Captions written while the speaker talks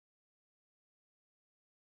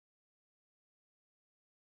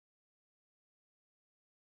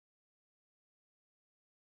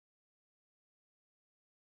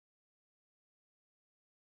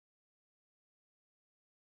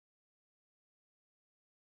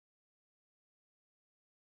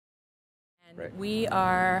Right. We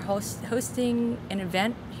are hosting an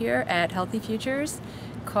event here at Healthy Futures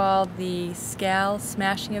called the Scale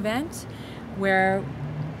Smashing Event, we are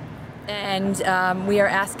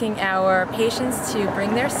asking our patients to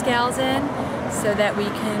bring their scales in so that we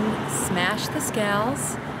can smash the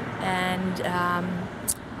scales and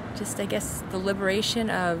I guess, the liberation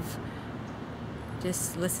of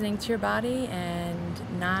just listening to your body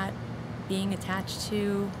and not being attached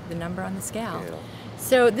to the number on the scale. Yeah.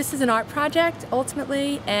 So this is an art project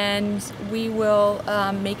ultimately, and we will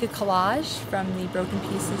make a collage from the broken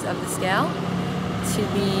pieces of the scale to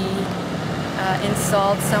be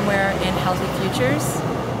installed somewhere in Healthy Futures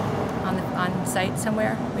on site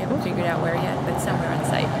somewhere. We haven't figured out where yet, but somewhere on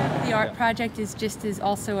site. The art project is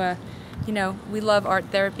also a, we love art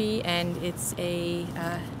therapy, and it's a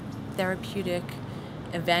therapeutic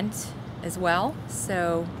event as well.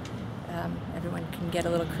 So everyone can get a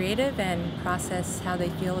little creative and process how they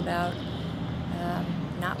feel about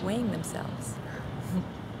not weighing themselves.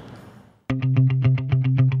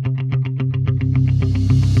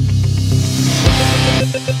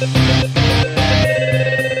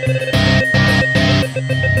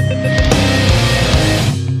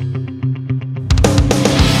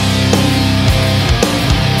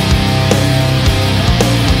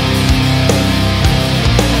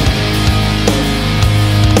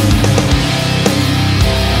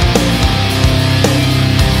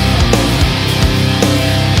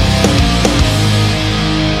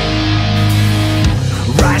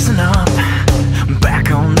 Rising up,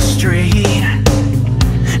 back on the street,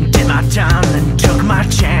 did my time and took my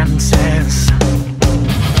chances.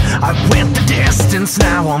 I went the distance,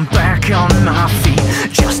 now I'm back on my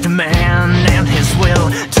feet. Just a man and his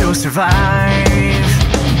will to survive.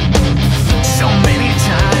 So many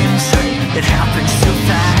times, it happens too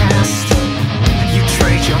fast. You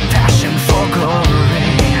trade your passion for glory.